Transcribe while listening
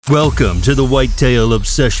Welcome to the Whitetail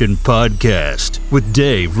Obsession Podcast with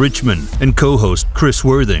Dave Richmond and co-host Chris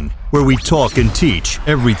Worthing, where we talk and teach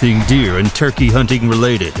everything deer and turkey hunting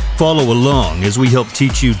related. Follow along as we help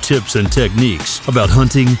teach you tips and techniques about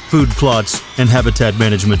hunting, food plots, and habitat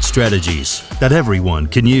management strategies that everyone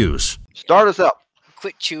can use. Start us up.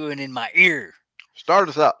 Quit chewing in my ear. Start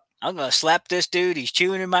us up. I'm going to slap this dude. He's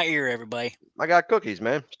chewing in my ear, everybody. I got cookies,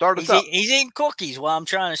 man. Start us up. He's eating cookies while I'm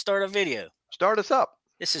trying to start a video. Start us up.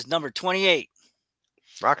 This is number 28.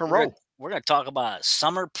 Rock and roll. We're going to talk about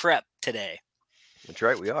summer prep today. That's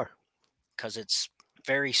right, we are. Because it's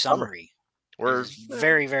very summery. We're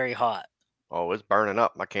very, very hot. Oh, it's burning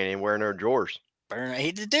up. I can't even wear no drawers.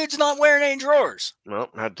 The dude's not wearing any drawers. Well,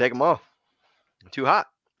 I had to take them off. Too hot.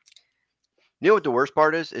 You know what the worst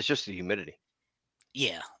part is? It's just the humidity.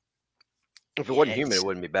 Yeah. If it wasn't humid, it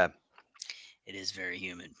wouldn't be bad. It is very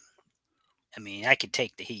humid. I mean, I could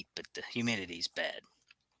take the heat, but the humidity's bad.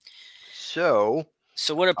 So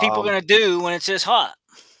what are people going to do when it's this hot?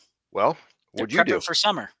 Well, what'd you do for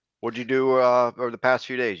summer? What'd you do over the past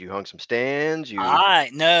few days? You hung some stands? No.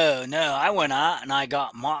 I went out and I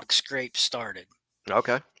got mock scrapes started.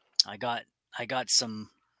 Okay. I got some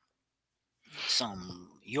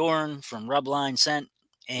Yorn from Rubline Scent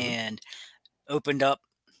and opened up.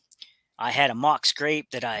 I had a mock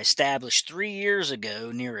scrape that I established 3 years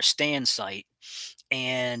ago near a stand site,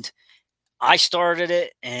 and I started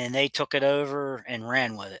it and they took it over and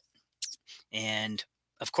ran with it. And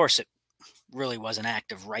of course it really wasn't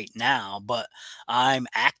active right now, but I'm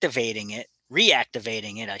reactivating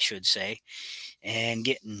it, I should say, and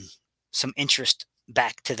getting some interest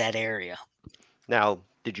back to that area. Now,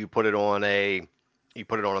 did you put it on a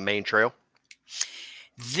main trail?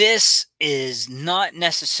 This is not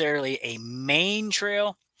necessarily a main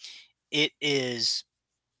trail. It is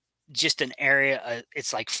just an area.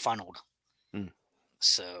 It's like funneled.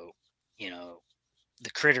 So, the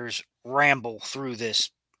critters ramble through this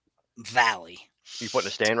valley. You putting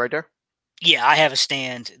a stand right there? Yeah, I have a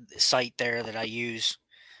stand site there that I use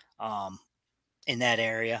in that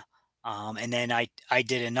area. And then I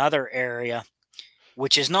did another area,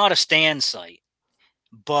 which is not a stand site,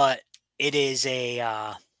 but it is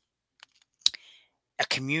a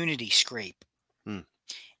community scrape.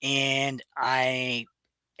 And I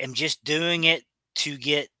am just doing it to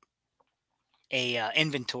get a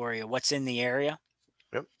inventory of what's in the area.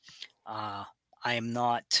 Yep. I am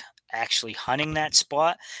not actually hunting that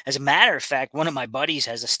spot. As a matter of fact, one of my buddies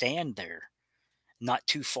has a stand there, not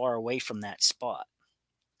too far away from that spot.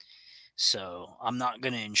 So I'm not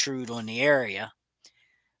going to intrude on the area.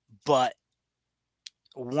 But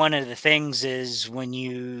one of the things is when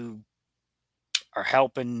you are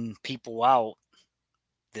helping people out,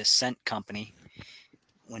 this scent company,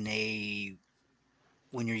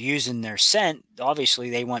 when you're using their scent, obviously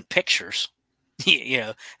they want pictures.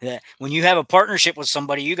 That when you have a partnership with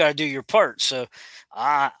somebody, you got to do your part. So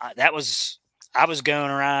I was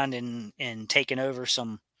going around and taking over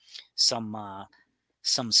some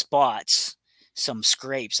spots, some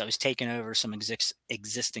scrapes. I was taking over some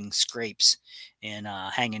existing scrapes and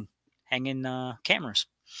hanging cameras.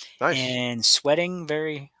 Nice. And sweating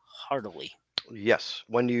very heartily. Yes.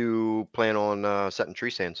 When do you plan on setting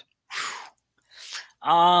tree stands?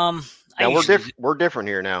 Now we're different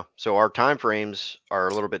here now, so our time frames are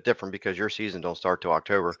a little bit different because your season don't start till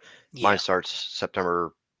October. Yeah. Mine starts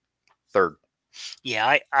September 3rd.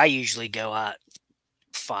 Yeah, I usually go out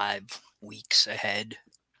 5 weeks ahead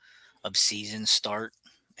of season start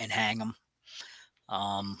and hang them.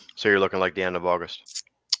 So you're looking like the end of August?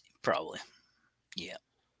 Probably. Yeah.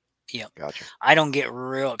 Yep. Gotcha. I don't get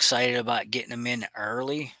real excited about getting them in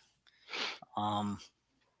early. Yeah,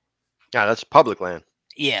 that's public land.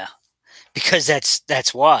 Yeah, because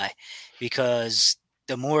that's why. Because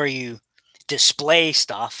the more you display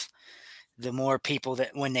stuff, the more people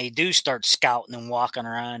that when they do start scouting and walking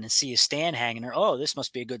around and see a stand hanging there, oh, this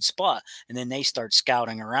must be a good spot, and then they start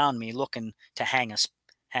scouting around me looking to hang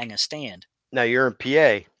a stand. Now you're in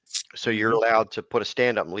PA, so you're allowed to put a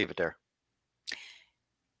stand up and leave it there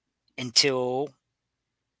until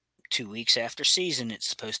 2 weeks after season. It's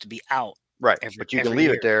supposed to be out. Right, but you can leave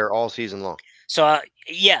it there all season long. So,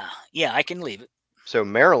 yeah, I can leave it. So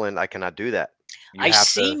Maryland, I cannot do that. I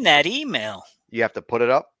seen that email. You have to put it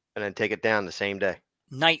up and then take it down the same day.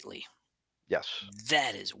 Nightly. Yes.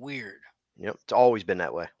 That is weird. Yep, it's always been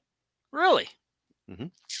that way. Really?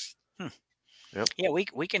 Mm-hmm. Yep. Yeah,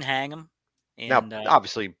 we can hang them. And, now,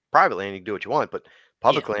 obviously, private land, you can do what you want, but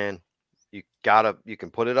public land, you can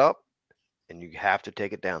put it up and you have to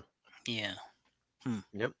take it down. Yeah.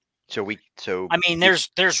 Yep. So I mean,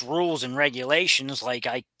 there's rules and regulations. Like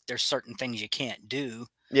there's certain things you can't do.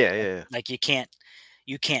 Yeah, yeah, yeah. Like you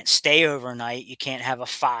can't stay overnight. You can't have a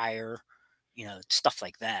fire, stuff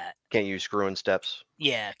like that. Can't use screw-in steps.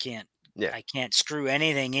 Yeah, Yeah. I can't screw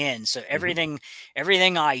anything in. So Hmm.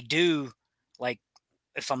 everything I do, like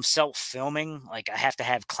if I'm self filming, like I have to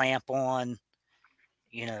have clamp on,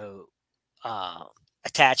 you know, uh,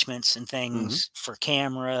 attachments and Hmm. things for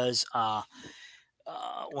cameras.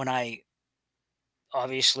 When I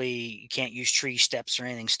obviously you can't use tree steps or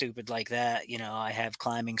anything stupid like that. I have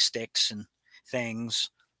climbing sticks and things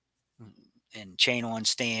and chain on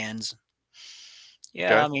stands.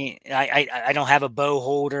 Yeah, Okay. I mean, I don't have a bow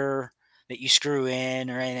holder that you screw in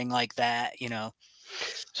or anything like that.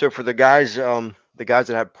 So for the guys that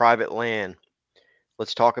have private land,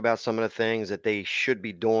 let's talk about some of the things that they should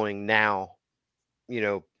be doing now.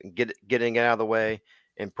 Getting it out of the way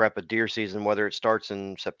and prep a deer season, whether it starts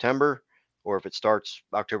in September or if it starts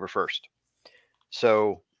October 1st.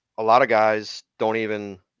 So a lot of guys don't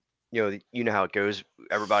even, you know how it goes.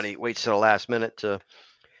 Everybody waits to the last minute to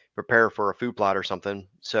prepare for a food plot or something.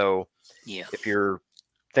 So Yeah. if you're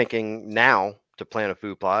thinking now to plant a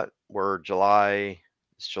food plot,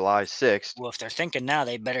 it's July 6th. Well, if they're thinking now,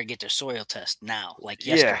 they better get their soil test now, like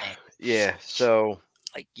Yeah, yesterday. yeah. So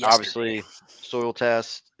Like yesterday. obviously soil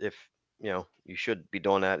test, if you should be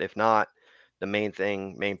doing that. If not, the main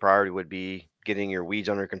priority would be getting your weeds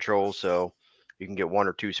under control so you can get one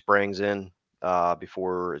or two sprayings in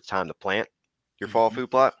before it's time to plant your fall Hmm.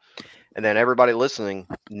 food plot. And then everybody listening,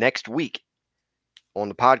 next week on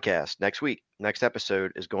the podcast, next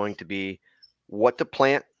episode is going to be what to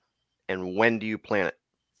plant and when do you plant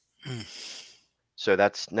it. So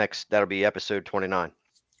that's next. That'll be episode 29.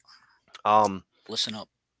 Um, Listen up.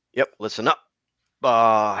 yep, listen up.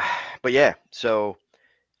 Uh, but yeah, so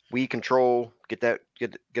weed control, get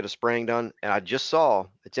a spraying done. And I just saw,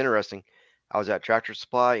 it's interesting. I was at Tractor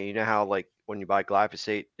Supply, and you know how like when you buy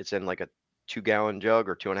glyphosate, it's in like a 2 gallon jug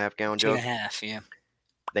or 2.5 gallon Two and a jug. half. Yeah.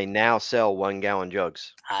 They now sell 1 gallon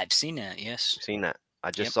jugs. I've seen that. Yes. I've seen that.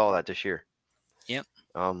 I just Yep. saw that this year. Yep.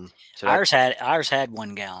 So that Ours had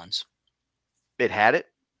 1 gallons. it had it.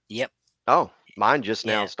 Yep. Oh, mine just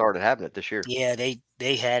now Yeah. started having it this year. Yeah.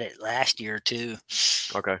 They had it last year too.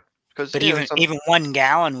 Okay, because But even 1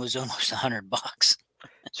 gallon was almost $100.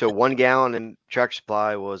 so 1 gallon in Tractor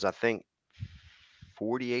Supply was I think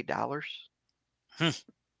 $48. Hmm.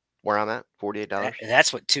 Where I'm at, $48.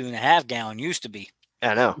 That's what 2.5 gallon used to be.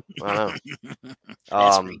 I know, I know.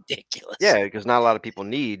 That's Yeah, ridiculous. because not a lot of people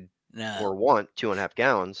need No. or want 2.5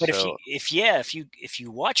 gallons. But So if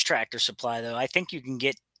you watch Tractor Supply though, I think you can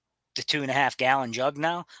get the 2.5 gallon jug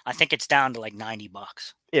now. I think it's down to like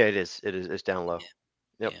 $90. yeah, it is. It's down low.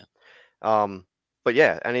 Yeah. Yep. Yeah. Um, but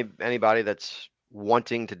yeah, anybody that's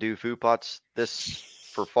wanting to do food plots this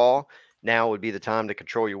for fall, now would be the time to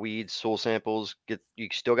control your weeds, soil samples. You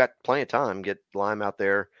still got plenty of time. Get lime out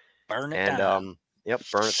there Burn it and down. yep,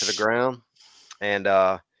 burn it to the ground. And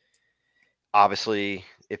obviously,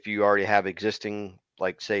 if you already have existing,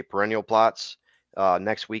 like say perennial plots,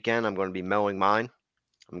 next weekend I'm going to be mowing mine.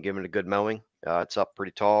 I'm giving it a good mowing. It's up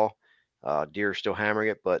pretty tall. Deer are still hammering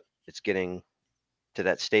it, but it's getting to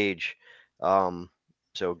that stage. Um,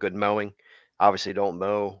 so good mowing. Obviously, don't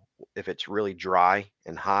mow if it's really dry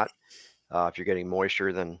and hot. If you're getting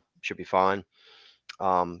moisture, then it should be fine.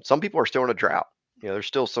 Some people are still in a drought. There's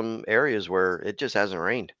still some areas where it just hasn't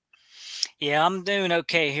rained. Yeah, I'm doing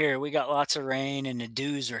okay here. We got lots of rain and the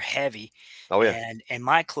dews are heavy, Oh yeah, and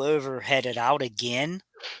my clover headed out again.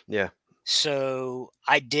 yeah. So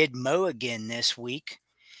I did mow again this week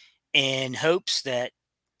in hopes that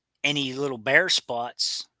any little bare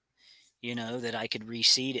spots, that I could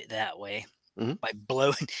reseed it that way Hmm. by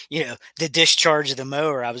blowing, the discharge of the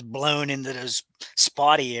mower. I was blowing into those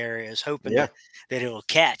spotty areas, hoping Yeah, that it'll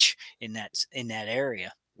catch in that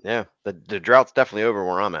area. yeah. The drought's definitely over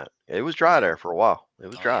where I'm at. It was dry Yeah. there for a while. It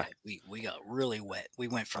was Oh yeah, dry. we got really wet. We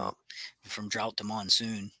went Um, from drought to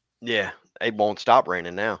monsoon. yeah, it won't stop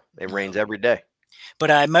raining now. It No, rains every day.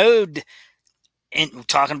 but I mowed. And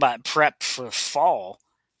talking about prep for fall,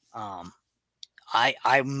 um,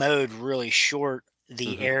 I mowed really short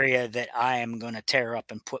the Hmm. area that I am going to tear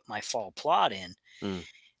up and put my fall plot in. Mm.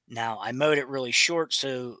 Now I mowed it really short,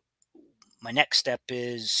 so my next step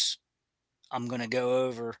is I'm going to go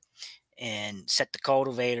over and set the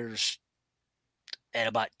cultivators at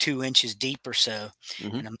about 2 inches deep or so,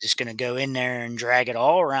 Hmm. and I'm just going to go in there and drag it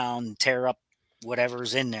all around and tear up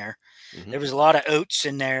whatever's in there. Hmm. There was a lot of oats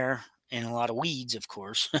in there and a lot of weeds, of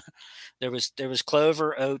course. There was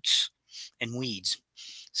clover, oats, and weeds.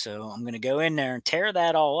 So I'm going to go in there and tear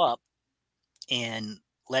that all up and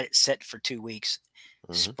let it sit for 2 weeks.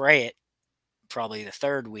 Hmm. Spray it probably the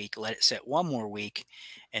third week, let it sit one more week,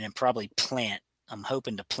 and then probably plant. I'm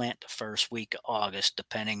hoping to plant the first week of August,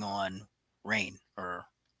 depending on rain or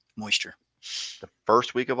moisture. The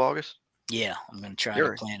first week of August? Yeah, I'm going to try to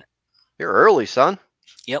You're plant it. you're early, son.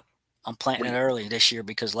 Yep. I'm planting What it early this year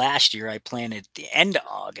because last year I planted at the end of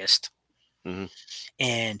August, hmm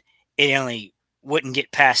and it only wouldn't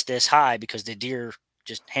get past this high because the deer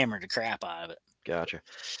just hammered the crap out of it. Gotcha.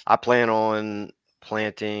 I plan on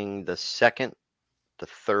planting the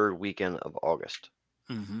third weekend of August,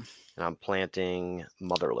 Hmm. and I'm planting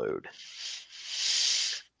Motherlode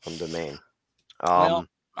from Domain. Well,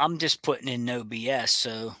 I'm just putting in no BS.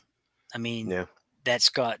 So, I mean, Yeah. that's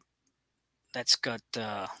got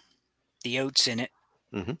the oats in it.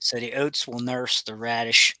 hmm So the oats will nurse the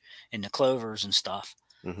radish and the clovers and stuff.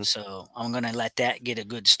 hmm So I'm gonna let that get a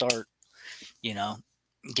good start. You know,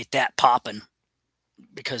 get that popping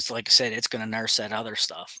because, like I said, it's gonna nurse that other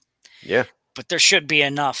stuff. Yeah. But there should be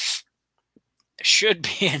enough. Should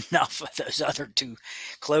be enough of those other two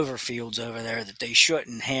clover fields over there that they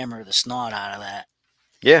shouldn't hammer the snot out of that.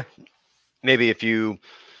 Yeah. Maybe if you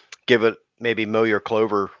give it, maybe mow your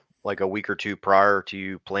clover like a week or two prior to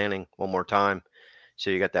you planting one more time, so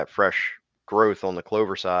you got that fresh growth on the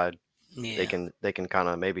clover side. They Yeah, can kind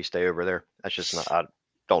of maybe stay over there. That's just not. I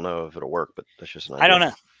don't know if it'll work, but that's just an I don't idea.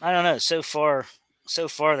 know. I don't know. So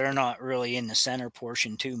far they're not really in the center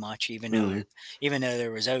portion too much. hmm Even though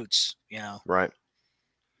there was oats, Right.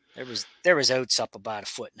 there was oats up about a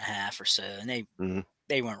foot and a half or so, and they hmm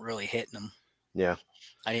they weren't really hitting them. Yeah.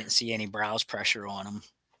 I didn't see any browse pressure on them.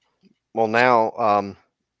 Well, now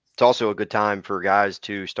it's also a good time for guys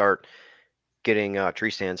to start getting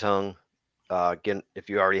tree stands hung. Again, if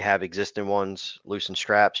you already have existing ones, loosen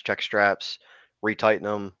straps, check straps, retighten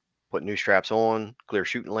them, put new straps on, clear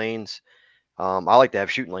shooting lanes. I like to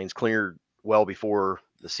have shooting lanes cleared well before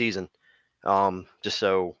the season, just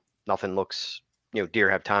so nothing looks, deer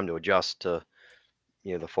have time to adjust to,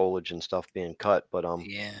 the foliage and stuff being cut. But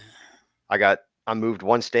Yeah. I moved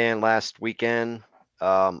one stand last weekend.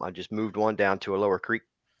 I just moved one down to a lower creek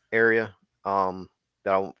area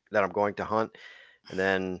that I'm going to hunt. And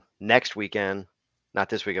then next weekend, not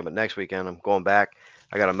this weekend, but next weekend, I'm going back.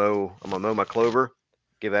 I got to mow. I'm gonna mow my clover,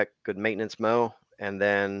 give that good maintenance mow, and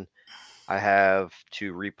then I have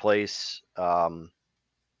to replace a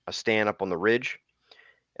stand up on the ridge,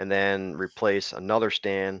 and then replace another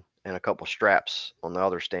stand and a couple straps on the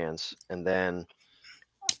other stands, and then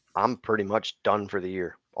I'm pretty much done for the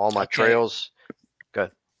year. All my Okay. trails.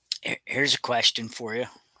 Good. Here's a question for you.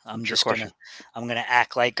 I'm What's your just question? gonna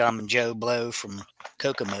act like I'm Joe Blow from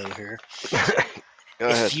Kokomo here. Go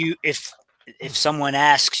ahead. If someone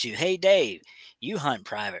asks you, "Hey Dave, you hunt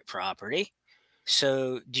private property,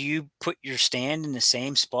 so do you put your stand in the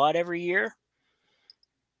same spot every year?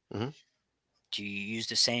 hmm Do you use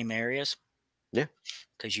the same areas? Yeah.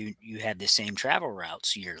 Because you have the same travel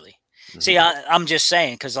routes yearly." hmm See, I'm just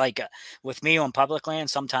saying because with me on public land,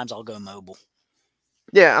 sometimes I'll go mobile.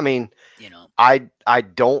 Yeah. I mean, You know, I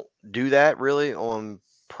don't do that really on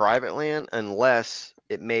private land unless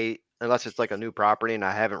it's like a new property and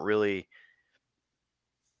I haven't really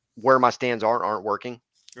where my stands aren't working.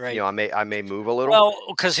 right? I may move a little. Well,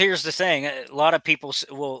 because here's the thing: a lot of people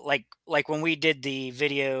will like when we did the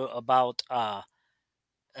video about a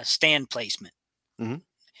stand placement. hmm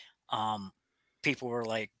Um, People were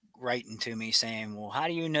like writing to me saying, "Well, how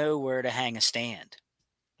do you know where to hang a stand?"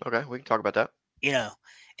 Okay, we can talk about that. You know,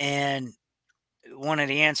 and one of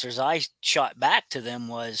the answers I shot back to them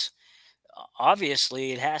was,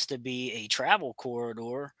 obviously, it has to be a travel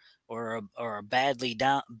corridor or a badly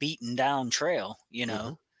beaten down trail.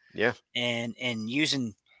 hmm Yeah. And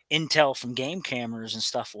using intel from game cameras and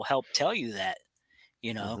stuff will help tell you that.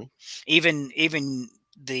 You know, hmm even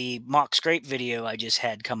the mock scrape video I just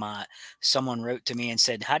had come out, someone wrote to me and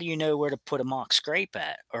said, "How do you know where to put a mock scrape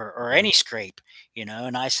at, or hmm any scrape?"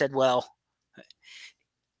 And I said, "Well,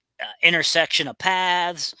 intersection of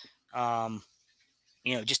paths, um,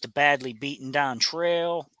 just a badly beaten down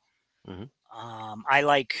trail. hmm I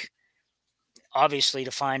like obviously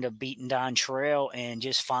to find a beaten down trail and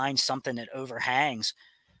just find something that overhangs.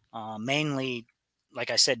 Mainly, like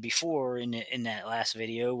I said before in that last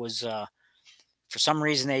video, was for some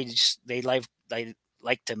reason they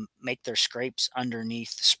like to make their scrapes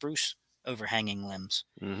underneath the spruce overhanging limbs.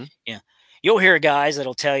 hmm Yeah, you'll hear guys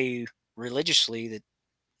that'll tell you religiously that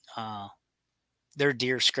uh, their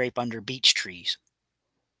deer scrape under beech trees,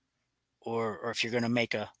 or if you're going to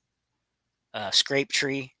make a scrape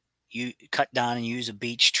tree, you cut down and use a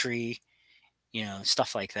beech tree,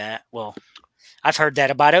 stuff like that. Well, I've heard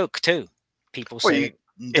that about oak too. People Well, say it,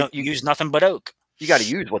 don't use nothing but oak. you got to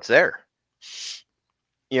use what's there.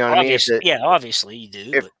 You know what I mean? Obviously you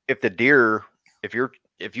do, but If the deer, if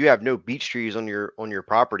you have no beech trees on your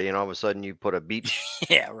property, and all of a sudden you put a beech,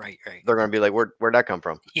 yeah, right. they're going to be like, where'd that come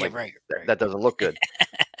from? Yeah, Like right. that doesn't look good.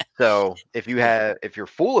 So if you're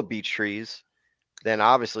full of beech trees, then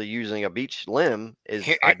obviously using a beech limb is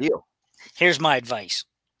Here, ideal. here's my advice.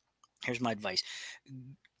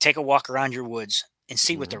 Take a walk around your woods and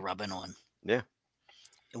see what they're Mhm. rubbing on. Yeah,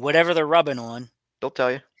 Whatever they're rubbing on, they'll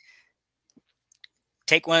tell you.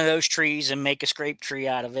 take one of those trees and make a scrape tree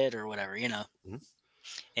out of it or whatever, Mhm,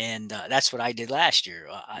 And that's what I did last year.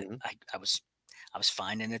 mhm. I was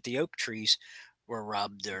finding that the oak trees were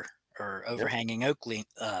rubbed or Yep. overhanging oak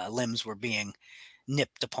limbs were being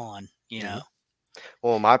nipped upon. Mhm.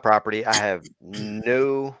 Well, on my property, I have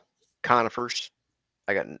no conifers.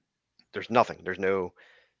 I got there's nothing. There's no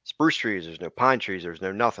spruce trees. There's no pine trees. There's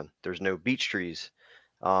no nothing. There's no beech trees.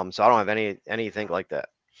 So I don't have anything like that.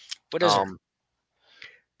 What is there? Um,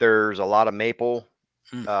 there's a lot of maple,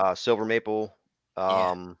 Hmm, silver maple. yeah.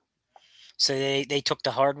 Um, So they took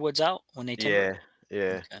the hardwoods out when they timbered. yeah,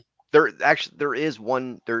 yeah. Okay. There is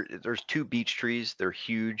one there's two beech trees. They're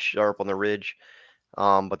huge, they're up on the ridge.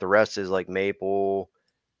 But the rest is like maple.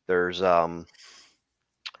 There's uh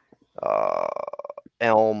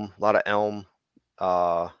elm, a lot of elm.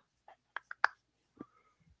 Uh,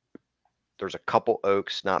 there's a couple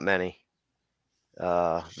oaks, not many.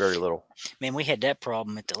 Very little. Man, we had that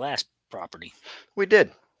problem at the last property. We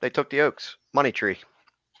did. They took the oaks. Money tree.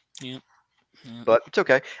 Yeah. Yeah. But it's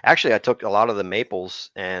okay. Actually, I took a lot of the maples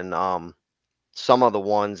and some of the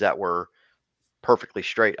ones that were perfectly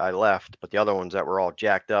straight I left, but the other ones that were all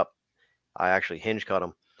jacked up, I actually hinge cut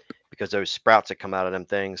them because those sprouts that come out of them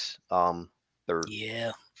things, they're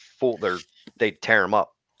Yeah. full. They tear them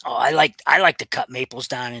up. Oh, I like to cut maples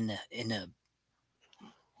down in the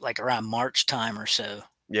like around March time or so,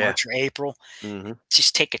 Yeah. March or April. Hmm.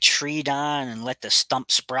 Just take a tree down and let the stump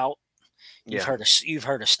sprout. Yeah. You've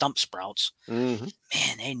heard of stump sprouts. Hmm.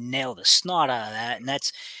 Man, they nail the snot out of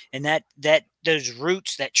that, and that those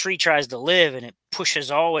roots, that tree tries to live, and it pushes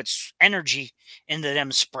all its energy into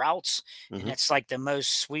them sprouts, and Hmm. it's like the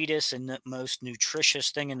most sweetest and the most nutritious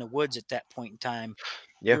thing in the woods at that point in time.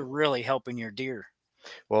 Yeah. You're really helping your deer.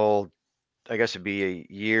 Well, I guess it'd be a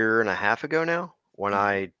year and a half ago now when Mhm.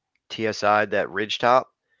 I TSI'd that ridge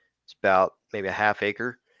top. It's about maybe a half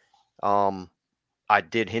acre. Um, I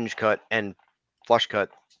did hinge cut and flush cut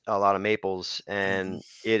a lot of maples, Mhm. and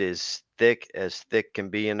it is thick as thick can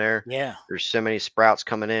be in there. Yeah. There's so many sprouts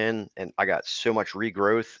coming in, and I got so much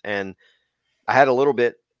regrowth. And I had a little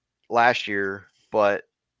bit last year, but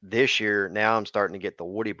this year now I'm starting to get the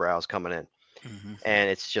woody browse coming in, Mhm. and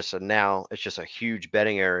it's just a huge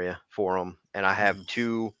bedding area for them. And I have Mhm.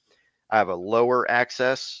 two. I have a lower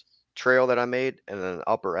access trail that I made and then an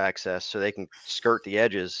upper access so they can skirt the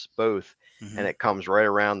edges both, and Mhm. it comes right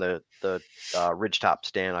around the ridgetop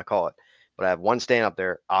stand I call it. But I have one stand up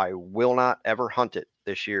there. I will not ever hunt it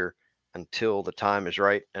this year until the time is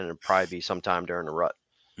right, and it'll probably be sometime during the rut.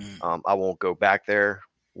 Mhm. I won't go back there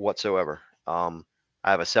whatsoever. I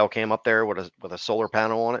have a cell cam up there with a solar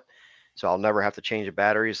panel on it, so I'll never have to change the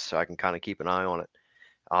batteries, so I can kind of keep an eye on it.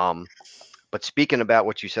 Um, but speaking about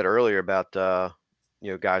what you said earlier about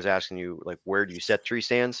guys asking you like where do you set tree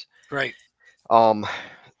stands? Right. Um,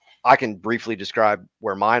 I can briefly describe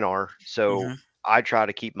where mine are. So Mhm. I try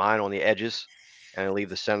to keep mine on the edges and leave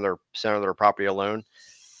the center of their property alone.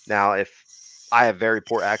 Now, if I have very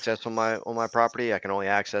poor access on my property, I can only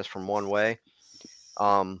access from one way.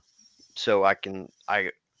 Um, so I can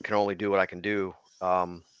only do what I can do.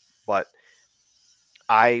 But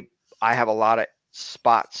I I have a lot of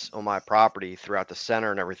spots on my property throughout the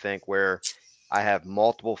center and everything where I have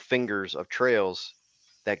multiple fingers of trails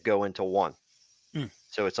that go into one. Mm.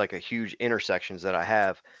 So it's like a huge intersections that I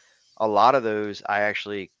have. A lot of those I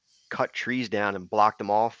actually cut trees down and blocked them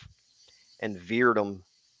off and veered them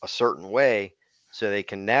a certain way so they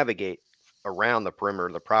can navigate around the perimeter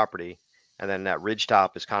of the property. And then that ridge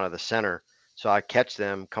top is kind of the center. So I catch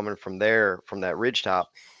them coming from there, from that ridge top,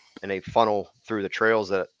 and they funnel through the trails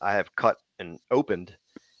that I have cut and opened,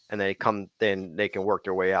 and then they can work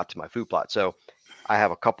their way out to my food plot. So I have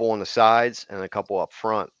a couple on the sides and a couple up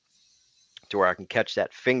front to where I can catch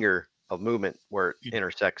that finger of movement where it Mm.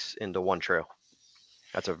 intersects into one trail.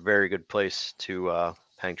 That's a very good place to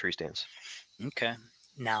hang tree stands. Okay.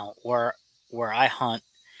 Now, where I hunt,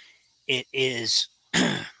 it is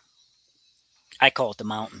I call it the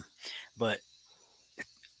mountain, but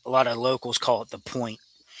a lot of locals call it the point.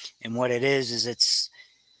 And what it is it's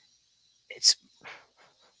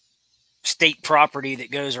state property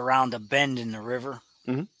that goes around a bend in the river,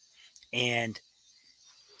 Hmm. and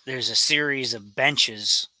there's a series of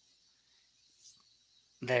benches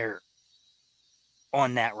there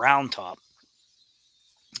on that round top,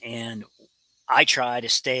 and I try to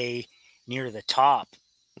stay near the top,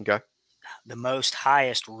 Okay. the most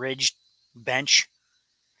highest ridged bench,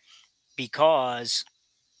 because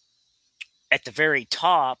at the very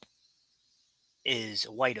top is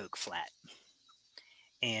a white oak flat,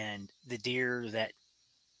 and the deer that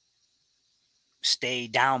stay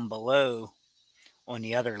down below on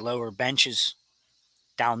the other lower benches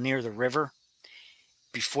down near the river,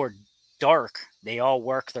 before dark, they all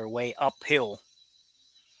work their way uphill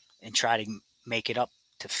and try to make it up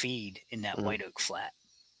to feed in that Mhm. white oak flat.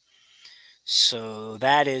 So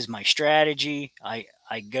that is my strategy.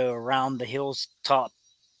 I go around the hills top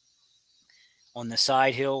on the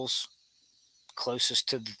side hills closest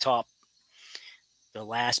to the top, the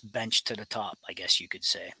last bench to the top, I guess you could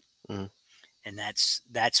say. Mhm. And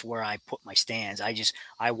that's where I put my stands.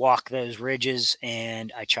 I walk those ridges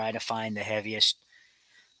and I try to find the heaviest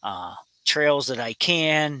uh, trails that I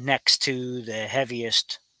can next to the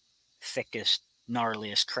heaviest, thickest,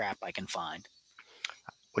 gnarliest crap I can find.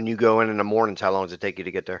 When you go in the mornings, how long does it take you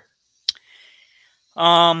to get there?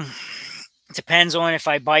 Um, it depends on if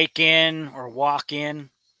I bike in or walk in.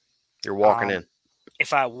 You're walking Um, in.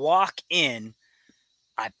 if I walk in,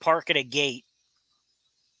 I park at a gate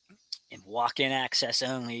and walk in access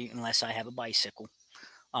only unless I have a bicycle.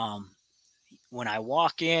 Um, when I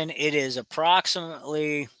walk in, it is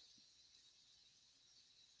approximately,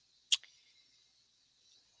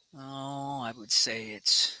 I would say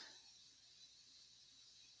it's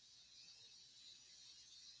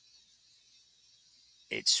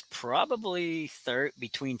probably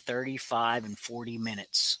between 35 and 40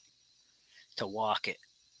 minutes to walk it.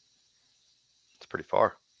 It's pretty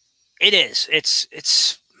far. It is.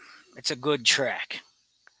 It's a good trek.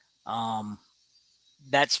 Um,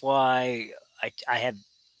 that's why I have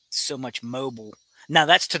so much mobile. Now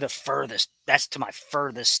that's to the furthest. That's to my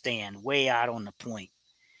furthest stand, way out on the point.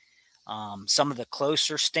 Some of the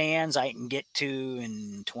closer stands I can get to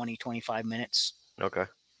in 20, 25 minutes. Okay.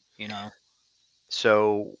 You know.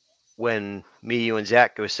 So when me, you, and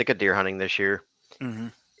Zach go sick of deer hunting this year, Mm-hmm.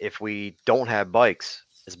 if we don't have bikes,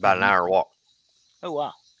 it's about an Mm-hmm. hour walk, Oh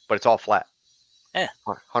wow. but it's all flat. Yeah.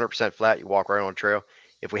 100% flat. You walk right on the trail.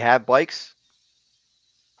 If we have bikes,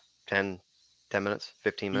 10, 10 minutes,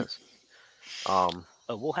 15 Mm. minutes. Um,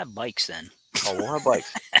 Oh, we'll have bikes then. oh, we'll have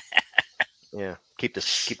bikes. Yeah. Keep the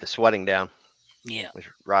sweating down. Yeah. Just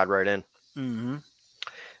ride right in. Mm-hmm.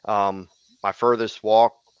 Um, my furthest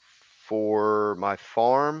walk for my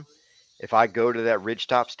farm, if I go to that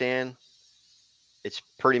ridgetop stand, it's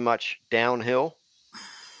pretty much downhill.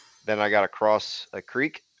 Then I got to cross a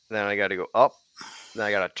creek. Then I got to go up. Then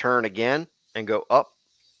I got to turn again and go up.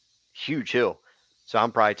 Huge hill. So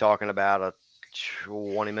I'm probably talking about a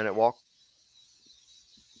 20-minute walk.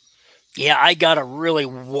 Yeah, I gotta really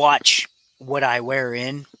watch what I wear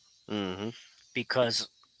in Mm-hmm. because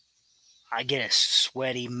I get a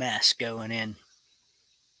sweaty mess going in.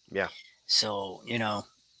 Yeah. So,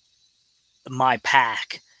 my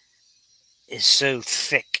pack is so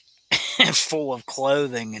thick and full of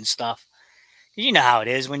clothing and stuff. You know how it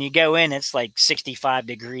is when you go in, it's like 65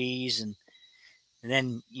 degrees, and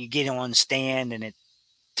then you get on stand and it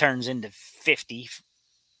turns into 50,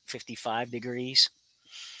 55 degrees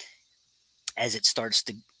as it starts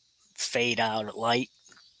to fade out at light.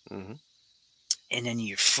 Mm-hmm. And then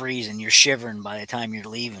you're freezing, you're shivering by the time you're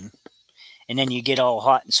leaving. And then you get all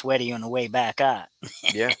hot and sweaty on the way back out.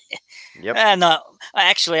 Yeah. Yep. No,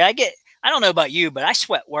 actually, I don't know about you, but I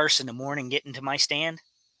sweat worse in the morning getting to my stand.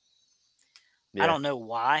 I Yeah. don't know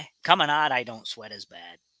why. Coming out, I don't sweat as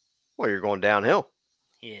bad. Well, you're going downhill.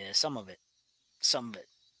 Yeah, some of it. Some of it.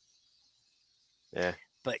 Yeah.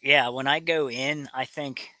 But yeah, when I go in, I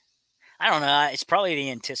don't know, it's probably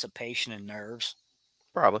the anticipation and nerves,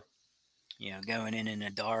 Probably. going in the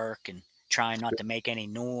dark and trying not Sp- to make any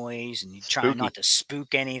noise and trying spooky. not to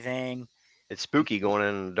spook anything. It's spooky going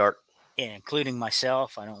in the dark. Yeah, including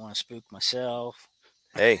myself. I don't want to spook myself.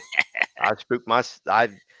 Hey, I spooked my.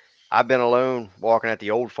 I've been alone walking at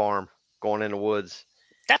the old farm, going in the woods,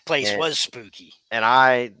 That place and was spooky.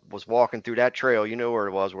 I was walking through that trail. You know where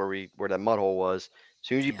it was, where that mud hole was. As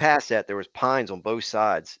soon as you Yeah. pass that, there was pines on both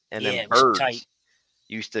sides, and Yeah, then it was tight. birds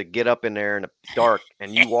used to get up in there in the dark,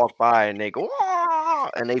 and you walk by, and they go, "Ah,"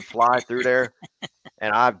 and they fly through there.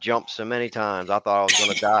 And I've jumped so many times, I thought I was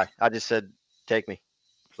gonna die. I just said, "Take me,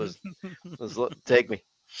 let's, take me."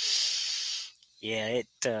 Yeah,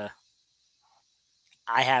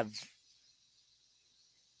 I have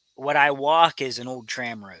what I walk is an old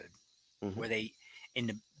tram road Hmm. where they in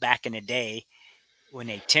the back in the day when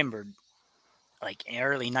they timbered, like in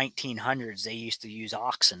early 1900s, they used to use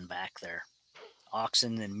oxen back there,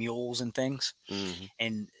 oxen and mules and things, Hmm.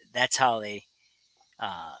 and that's how they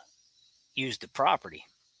uh, used the property.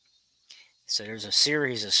 So there's a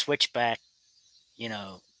series of switchback, you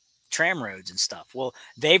know, tram roads and stuff. Well,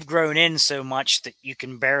 they've grown in so much that you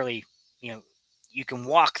can barely, you know, you can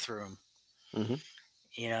walk through them. Hmm.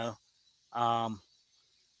 You know, um,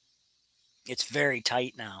 it's very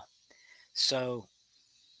tight now, so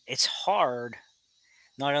it's hard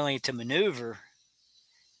not only to maneuver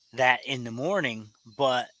that in the morning,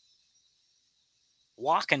 but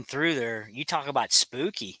walking through there. You talk about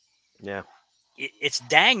spooky. Yeah. It's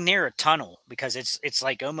dang near a tunnel because it's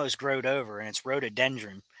like almost growed over and it's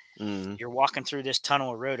rhododendron. Hmm. You're walking through this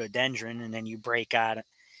tunnel of rhododendron and then you break out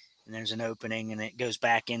and there's an opening and it goes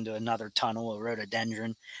back into another tunnel of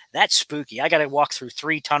rhododendron. That's spooky. I got to walk through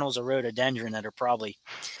 3 tunnels of rhododendron that are probably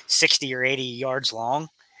 60 or 80 yards long.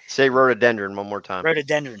 Say rhododendron one more time.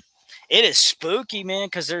 Rhododendron. It is spooky, man,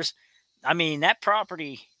 because that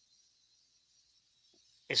property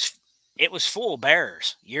is, it was full of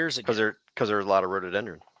bears years ago Because there's a lot of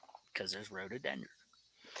rhododendron. because there's rhododendron.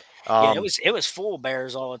 Yeah, it Um, was it was full of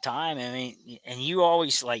bears all the time. I mean, and you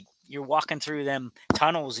always like you're walking through them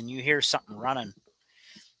tunnels and you hear something running.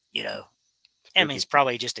 You know, I mean, Spooky, it's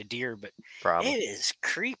probably just a deer, but it probably. is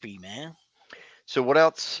creepy, man. So what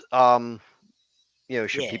else? Should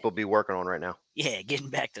Yeah, people be working on right now? yeah. Getting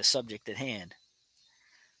back to the subject at hand.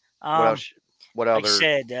 What Um, else? What like I other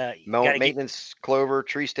said, you got to get. maintenance? Clover,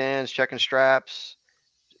 tree stands, checking straps.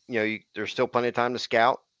 There's still plenty of time to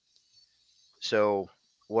scout. So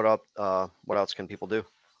what up? What else can people do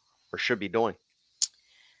or should be doing?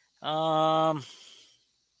 Um,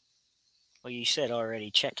 well, you said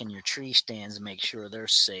already checking your tree stands and make sure they're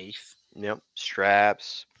safe. Yep,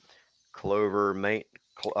 straps, clover,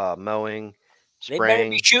 mowing, They better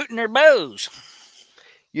be spraying. shooting their bows.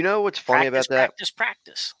 You know what's funny Practice, about that? practice,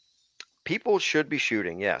 practice. People should be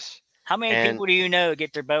shooting, yes. How many And people do you know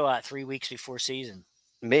get their bow out 3 weeks before season?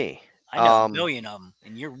 me. I know a million of them,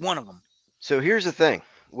 and you're one of them. So here's the thing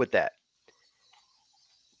with that.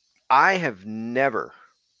 I have never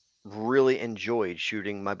really enjoyed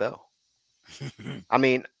shooting my bow. I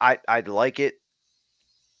mean, I'd like it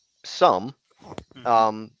some,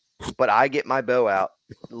 um, but I get my bow out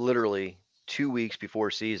literally 2 weeks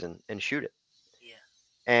before season and shoot it, Yeah.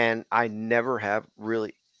 and I never have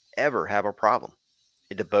really ever have a problem.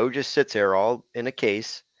 The bow just sits there all in a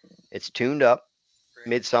case. It's tuned up. Right.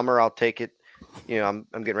 Midsummer, I'll take it. I'm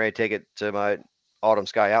getting ready to take it to my Autumn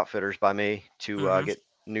Sky Outfitters by me to get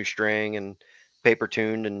new string and paper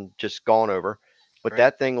tuned and just gone over. But Right.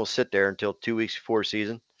 that thing will sit there until 2 weeks before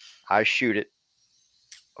season. I shoot it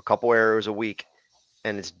a couple arrows a week,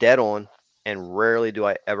 and it's dead on. And rarely do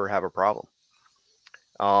I ever have a problem.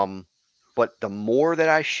 But the more that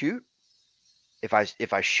I shoot, if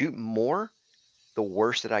I shoot more, the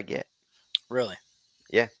worse that I get. Really?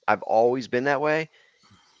 Yeah, I've always been that way.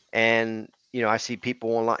 And I see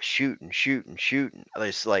people online shooting.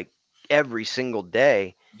 It's like every single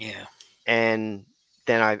day, Yeah. and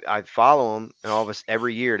then I follow them, and all of us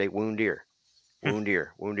every year they wound deer, wound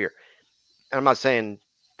deer, wound deer. And I'm not saying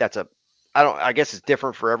that's a, I don't. I guess it's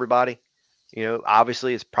different for everybody.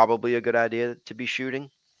 Obviously it's probably a good idea to be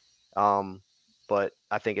shooting, but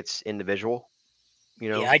I think it's individual.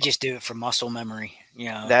 Yeah, I just do it for muscle memory.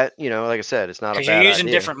 That like I said, it's not a because you're bad using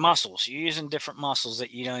idea. different muscles. You're using different muscles that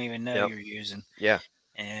you don't even know Yep. you're using. Yeah.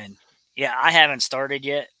 And yeah, I haven't started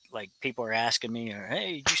yet. Like people are asking me, or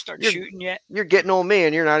hey, did you start You're shooting yet? you're getting on me,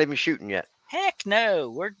 and you're not even shooting yet. Heck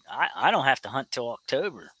no. I don't have to hunt till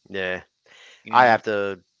October. Yeah. You I know, have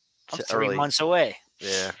to I'm 3 early. months away.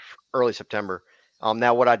 Yeah, early September.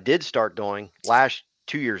 Now what I did start doing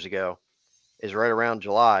 2 years ago is right around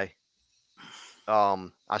July.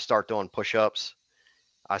 I start doing push-ups.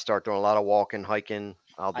 I start doing a lot of walking, hiking.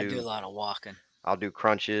 I do a lot of walking. I'll do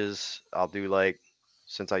crunches. I'll do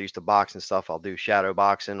since I used to box and stuff, I'll do shadow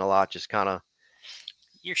boxing a lot. Just kind of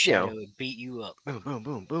Your shadow would beat you up. boom, boom,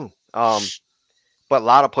 boom, boom. But a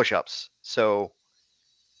lot of push-ups. So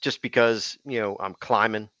just because I'm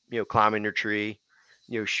climbing, climbing your tree,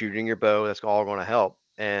 shooting your bow, that's all going to help.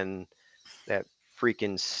 And that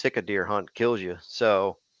freaking sick a deer hunt kills you.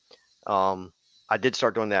 So I did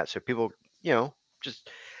start doing that. So people, just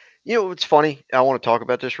it's funny. I want to talk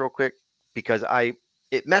about this real quick because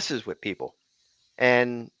it messes with people.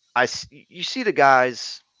 And you see the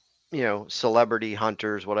guys, celebrity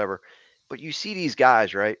hunters, whatever, but you see these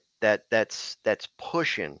guys, right? That's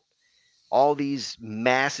pushing all these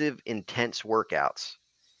massive, intense workouts,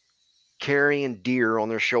 carrying deer on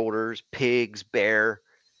their shoulders, pigs, bear,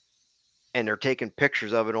 and they're taking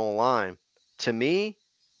pictures of it online. To me,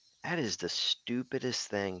 that is the stupidest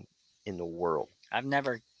thing in the world. I've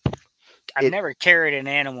never It carried an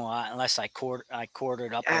animal unless I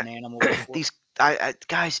quartered up uh, an animal before. these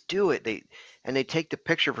guys do it. They take the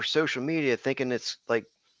picture for social media thinking it's like,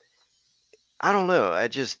 I don't know.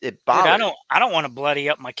 It Dude, bothers. I don't want to bloody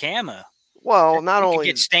up my camo. Well, not You could only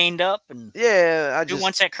get stained up, and yeah, who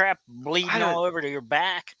wants that crap I bleeding don't all over to your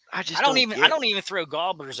back? I just don't I get. don't even throw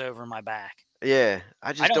gobblers over my back. Yeah, I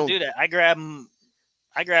I just don't don't. do that. I grab them.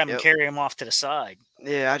 And Yep. carry them off to the side.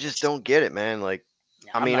 Yeah, I just don't get it, man. Like,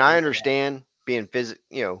 Yeah, I I'm mean, not I into that. understand being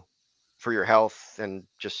for your health and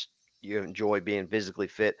just you enjoy being physically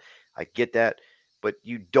fit. I get that, but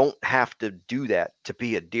you don't have to do that to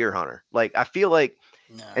be a deer hunter. Like, I feel like,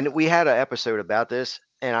 No. and we had an episode about this,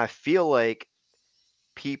 and I feel like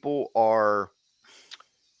people are,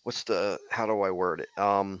 how do I word it?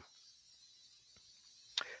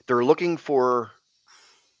 They're looking for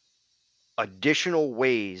additional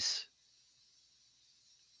ways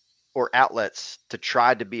or outlets to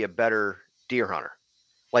try to be a better deer hunter.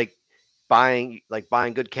 Like buying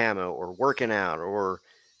good camo or working out or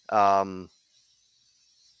um,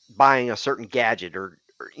 buying a certain gadget or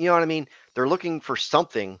you know what I mean? They're looking for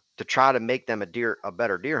something to try to make them a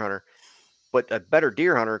better deer hunter. But a better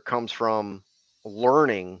deer hunter comes from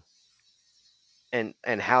learning and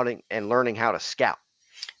learning how to scout.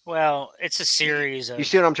 Well, it's a You, series you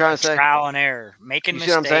see what I'm trying to of say? trial and error, making You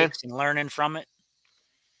see what I'm saying? mistakes and learning from it.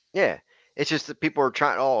 Yeah. It's just that people are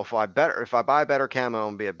trying, oh, if I buy better camo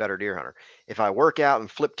and be a better deer hunter. If I work out and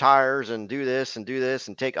flip tires and do this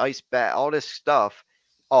and take ice bath, all this stuff,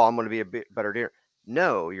 oh, I'm going to be a better deer.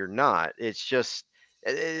 No, you're not. It's just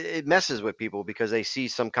it messes with people because they see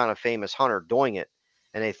some kind of famous hunter doing it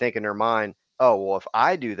and they think in their mind, oh, well, if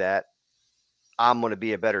I do that, I'm going to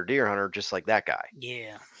be a better deer hunter just like that guy.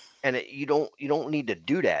 Yeah. And you don't need to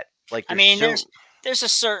do that. Like I there's mean, so there's a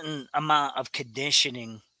certain amount of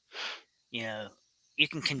conditioning. You know, you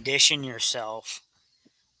can condition yourself.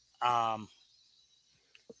 Um,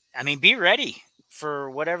 I mean, be ready for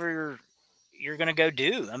whatever you're gonna go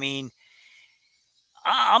do. I mean,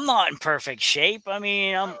 I'm not in perfect shape. I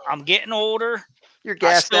mean, I'm getting older. you're I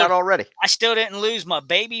gassed still out already. I still didn't lose my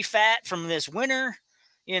baby fat from this winter.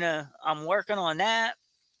 You know, I'm working on that.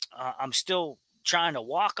 I'm still trying to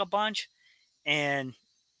walk a bunch, and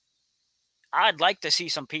I'd like to see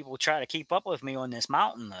some people try to keep up with me on this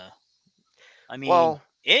mountain, though. I mean, Well,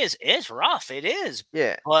 it's rough. It is,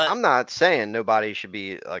 yeah, but I'm not saying nobody should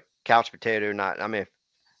be like couch potato. Not, I mean,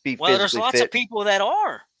 be well, there's physically lots of fit, people that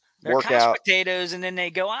are. They're work couch out. potatoes, and then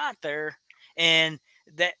they go out there, and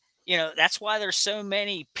that that's why there's so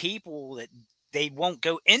many people that they won't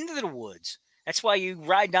go into the woods. That's why you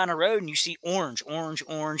ride down a road and you see orange, orange,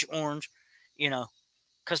 orange, orange. You know,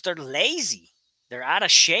 because they're lazy. They're out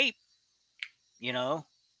of shape. You know,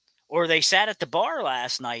 or they sat at the bar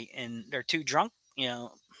last night and they're too drunk.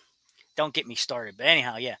 Don't get me started. But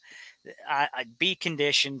anyhow, yeah, I'd be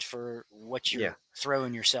conditioned for what Yeah. you're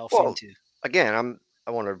throwing yourself Well, into. again,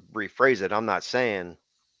 I want to rephrase it. I'm not saying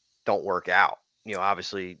don't work out.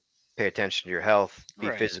 Obviously, pay attention to your health, be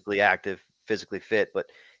Right. physically active, physically fit, but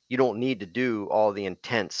you don't need to do all the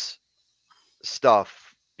intense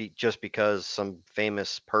stuff just because some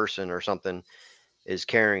famous person or something is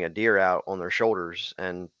carrying a deer out on their shoulders,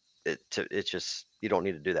 and it's just you don't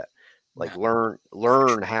need to do that. Like No, for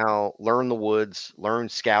sure. learn the woods, learn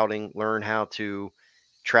scouting, learn how to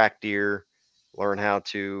track deer, learn how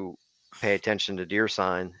to pay attention to deer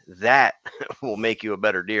sign. That will make you a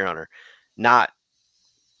better deer hunter, not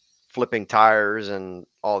flipping tires and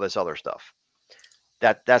all this other stuff.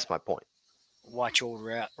 That's my point. Watch old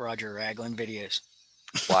Roger Ragland videos.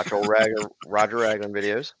 Watch old Roger Ragland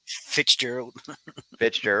videos. Fitzgerald.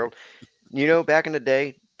 Fitzgerald. Back in the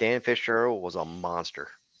day, Dan Fitzgerald was a monster.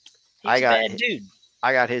 He I was a got bad dude.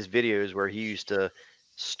 I got his videos where he used to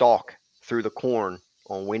stalk through the corn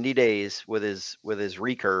on windy days with his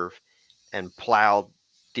recurve and plowed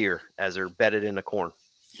deer as they're bedded in the corn.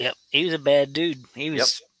 Yep, he was a bad dude. Yep.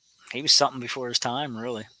 He was something before his time,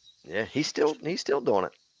 really. Yeah, he's still doing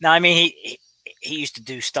it. No, I mean he used to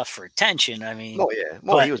do stuff for attention. I mean, Oh yeah.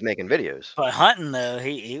 Well, but he was making videos. but hunting though,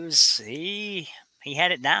 he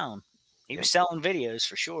had it down. He Yep. was selling videos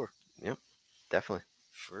for sure. Yep. Definitely.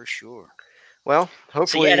 For sure. Well,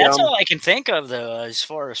 So yeah, hopefully that's all I can think of though as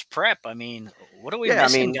far as prep. I mean, what are we yeah, I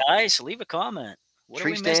missing, mean, guys? Leave a comment. What are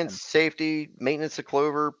tree we stands, missing? safety, maintenance of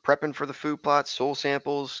clover, prepping for the food plots, soil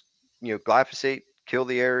samples, glyphosate, kill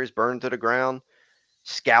the areas, burn to the ground.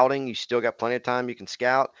 Scouting, you still got plenty of time you can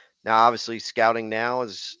scout. Now, obviously, scouting now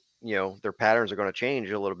is, their patterns are going to change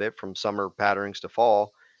a little bit from summer patterns to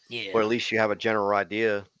fall. Yeah. but at least you have a general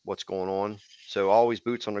idea what's going on. So always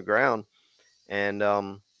boots on the ground. And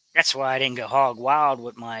That's why I didn't go hog wild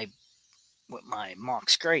with my mock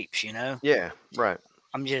scrapes, yeah, right.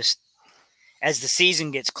 I'm just, as the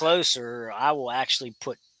season gets closer, I will actually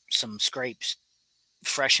put some scrapes,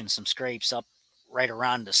 freshen some scrapes up right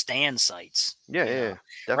around the stand sites. Yeah, yeah, yeah,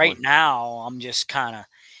 Right definitely. now, I'm just kind of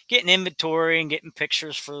getting inventory and getting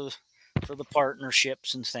pictures for the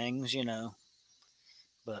partnerships and things,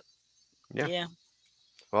 But Yeah. yeah,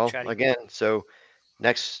 Well, try to. again, so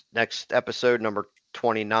next episode number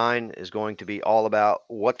 29 is going to be all about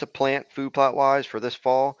what to plant food plot wise for this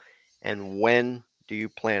fall and when do you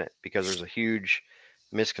plant it, because there's a huge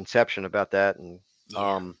misconception about that. And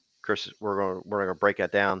Yeah, Chris, we're gonna break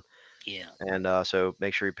that down. yeah, And so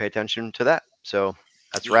make sure you pay attention to that. So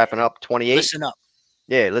that's yeah. wrapping up 28. Listen up,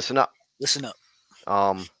 Yeah, listen up. listen up.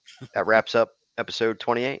 Um, that wraps up episode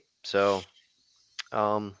 28. So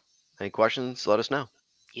um, any questions, let us know.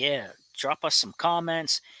 Yeah, drop us some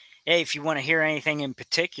comments. Hey, if you want to hear anything in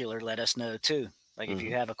particular, let us know too. Like if you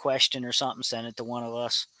Hmm. have a question or something, send it to one of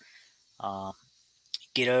us. Uh,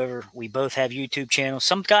 get over. We both have YouTube channels.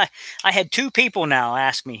 Some guy, I had 2 people now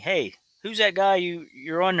ask me, "Hey, who's that guy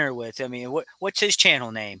you're on there with? I mean, what's his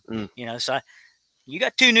channel name?" Mm. So you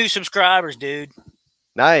got 2 new subscribers, dude.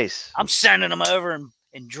 Nice. I'm sending them over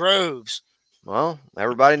in droves. Well,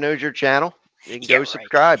 everybody knows your channel. You can Yeah, go right.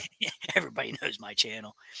 subscribe. Everybody knows my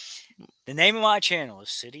channel. The name of my channel is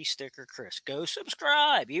City Sticker Chris. Go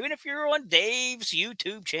subscribe. Even if you're on Dave's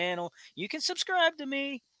YouTube channel, you can subscribe to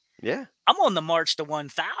me. Yeah, I'm on the march to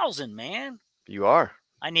 1,000, man. you are.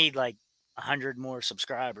 I need like 100 more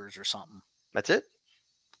subscribers or something. That's it.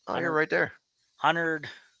 Oh, you're 100, right there. 100.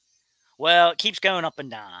 Well, it keeps going up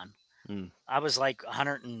and down. Mm. I was like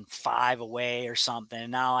 105 away or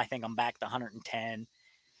something. Now I think I'm back to 110.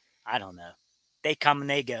 I don't know. They come and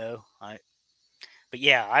they go. But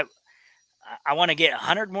yeah, I want to get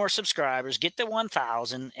 100 more subscribers, get to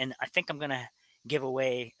 1,000, and I think I'm gonna give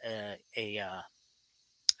away a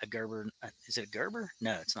Gerber. Is it a Gerber?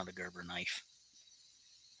 No, it's not a Gerber knife.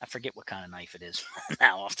 I forget what kind of knife it is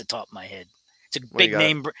now off the top of my head. It's a Well, you got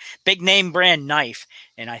it. big name brand knife,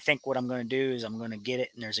 and I think what I'm going to do is I'm going to get it.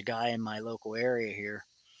 And there's a guy in my local area here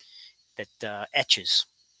that etches,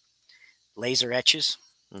 laser etches.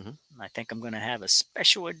 Hmm. I think I'm going to have a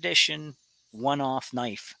special edition one-off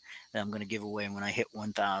knife that I'm going to give away when I hit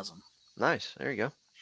 1,000. Nice. There you go.